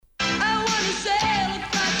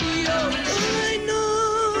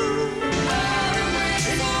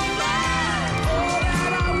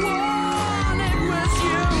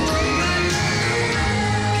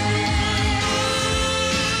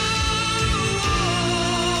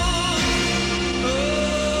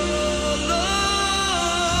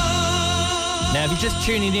Now, if you're just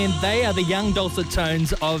tuning in, they are the young dulcet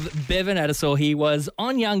tones of Beven Addinsall. He was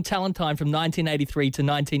on Young Talent Time from 1983 to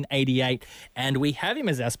 1988, and we have him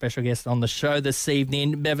as our special guest on the show this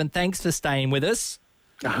evening. Beven, thanks for staying with us.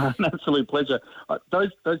 An absolute pleasure. Those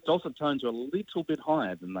dulcet tones are a little bit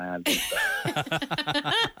higher than they are these days.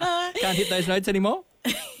 Can't hit those notes anymore?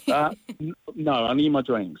 No, only in my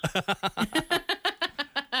dreams.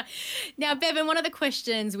 Now, Beven, one of the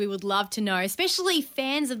questions we would love to know, especially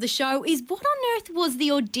fans of the show, is what on earth was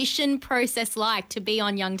the audition process like to be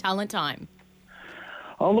on Young Talent Time?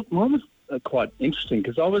 Oh, look, mine was quite interesting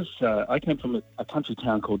because I came from a country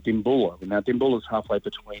town called Dimbulla. Now, Dimbulla is halfway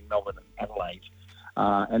between Melbourne and Adelaide.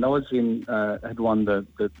 And I was had won the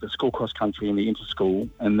school cross country in the interschool,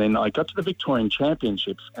 and then I got to the Victorian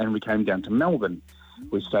Championships and we came down to Melbourne.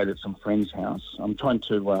 We stayed at some friend's house. I'm trying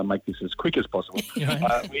to make this as quick as possible. We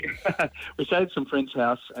stayed at some friend's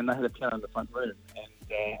house and they had a piano in the front room, and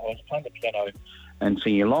I was playing the piano and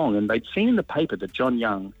singing along, and they'd seen in the paper that John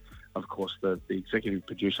Young, of course, the executive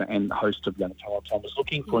producer and host of Young Talent Time, was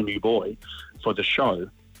looking for a new boy for the show.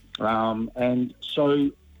 And so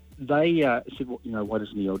they said, well, why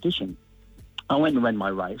doesn't he audition? I went and ran my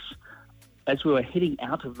race. As we were heading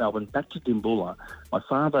out of Melbourne back to Dimbulla, my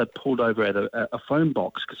father pulled over at a phone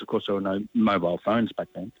box, because of course there were no mobile phones back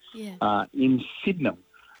then, in Sydenham,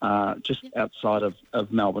 just outside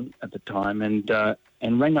of Melbourne at the time,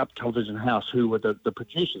 and rang up Television House, who were the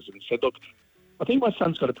producers, and said, look, I think my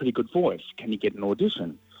son's got a pretty good voice. Can you get an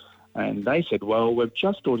audition? And they said, well, we've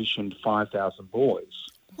just auditioned 5,000 boys.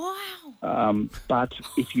 Wow. But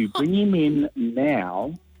if you bring him in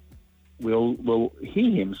now, we'll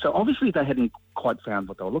hear him. So obviously they hadn't quite found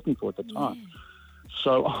what they were looking for at the time. Yeah.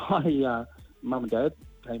 So Mum and Dad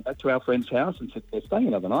came back to our friend's house and said, they're staying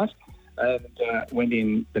another night. And went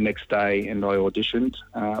in the next day and I auditioned.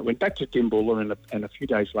 Went back to Dimbulla, and a few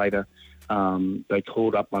days later they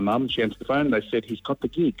called up my mum. She answered the phone and they said, he's got the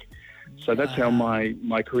gig. So that's how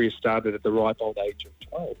my career started at the ripe old age of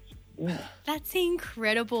 12. Yeah. That's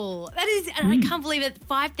incredible. That is, and I can't believe it,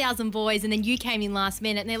 5,000 boys, and then you came in last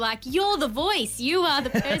minute and they're like, you're the voice. You are the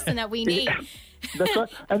person that we need. That's right.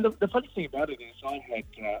 And the funny thing about it is I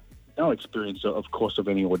had no experience, of course, of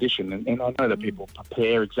any audition. And I know that people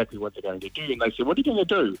prepare exactly what they're going to do. And they said, what are you going to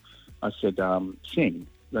do? I said, sing.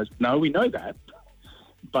 They said, no, we know that.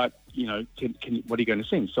 But, what are you going to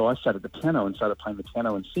sing? So I sat at the piano and started playing the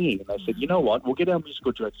piano and singing. And they said, you know what, we'll get our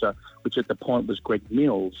musical director, which at the point was Greg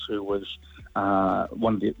Mills, who was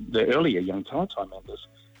one of the earlier Young Talent Time members,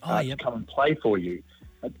 to come and play for you.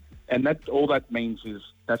 And that all that means is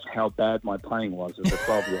that's how bad my playing was as a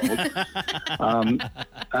 12-year-old.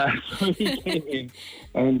 So he came in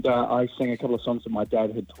and I sang a couple of songs that my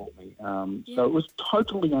dad had taught me. So it was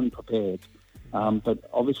totally unprepared. But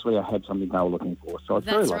obviously I had something they were looking for, so I was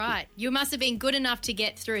very lucky. That's right. You must have been good enough to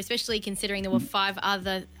get through, especially considering there were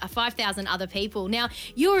 5,000 other people. Now,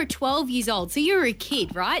 you were 12 years old, so you were a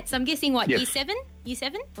kid, right? So I'm guessing, what, yes. Year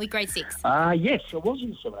 7 or grade 6? Yes, I was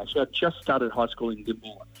in 7, actually. I just started high school in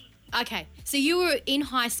Dimbulla. Okay, so you were in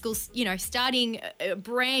high school, starting a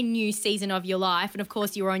brand new season of your life, and of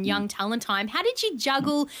course you were on Young Talent Time. How did you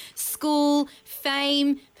juggle school,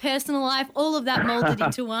 fame, personal life, all of that molded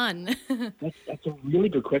into one? That's a really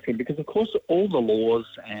good question, because of course all the laws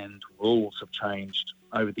and rules have changed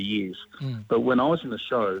over the years. But when I was in the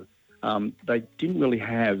show, they didn't really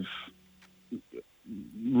have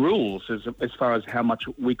rules as far as how much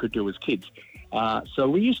we could do as kids. So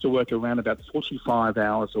we used to work around about 45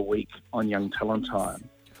 hours a week on Young Talent Time,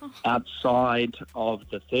 outside of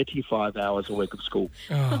the 35 hours a week of school.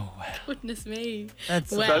 Oh, wow. Goodness me.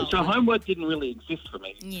 So homework didn't really exist for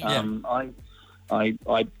me. Yeah. I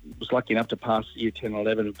was lucky enough to pass year 10 and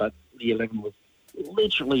 11, but year 11 was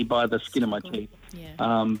literally by the skin of my teeth,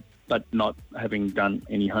 but not having done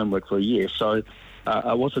any homework for a year. So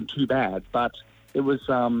I wasn't too bad, but it was...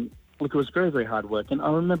 Look, it was very, very hard work. And I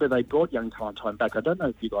remember they brought Young Talent Time back. I don't know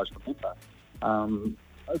if you guys remember.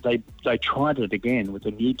 They tried it again with a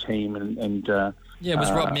new team. And it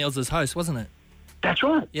was Rob Mills as host, wasn't it? That's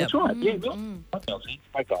right. Yep. That's right. Yeah, Rob Mills, he's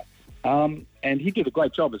a great guy. And he did a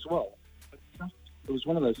great job as well. It was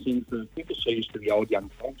one of those things that I think the show used to the old Young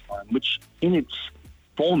Talent Time, which in its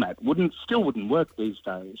format still wouldn't work these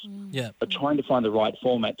days. But trying to find the right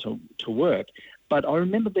format to work. But I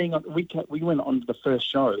remember we went on to the first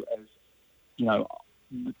show as,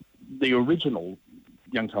 the original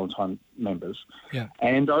Young Talent Time members. Yeah.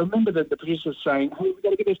 And I remember that the producers saying, hey, we've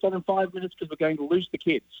got to get this done in 5 minutes because we're going to lose the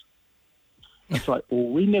kids. It's like, well,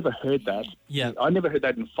 we never heard that. Yeah. I never heard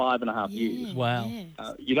that in 5.5 years. Wow.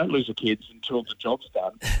 Yeah. You don't lose the kids until the job's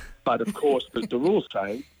done. But, of course, the rules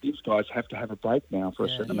say these guys have to have a break now for a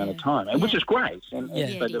certain amount of time, and which is great. And, Yeah.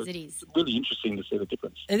 It is. It's really interesting to see the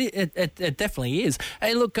difference. It definitely is.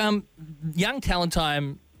 Hey, look, Young Talent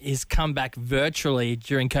Time is come back virtually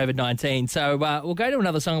during COVID-19. So we'll go to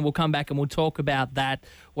another song and we'll come back and we'll talk about that,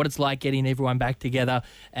 what it's like getting everyone back together.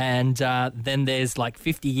 And then there's like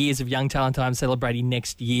 50 years of Young Talent Time celebrating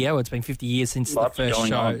next year. Well, it's been 50 years since Lots the first going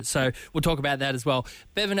show. on. So we'll talk about that as well.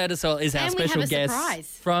 Beven Addinsall is our And we special have a guest surprise.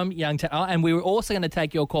 from Young Talent. And we were also going to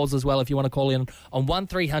take your calls as well if you want to call in on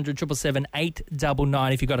 1300 777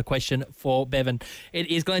 899 if you've got a question for Beven. It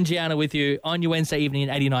is Glenn Gianna with you on your Wednesday evening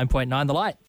at 89.9 The Light.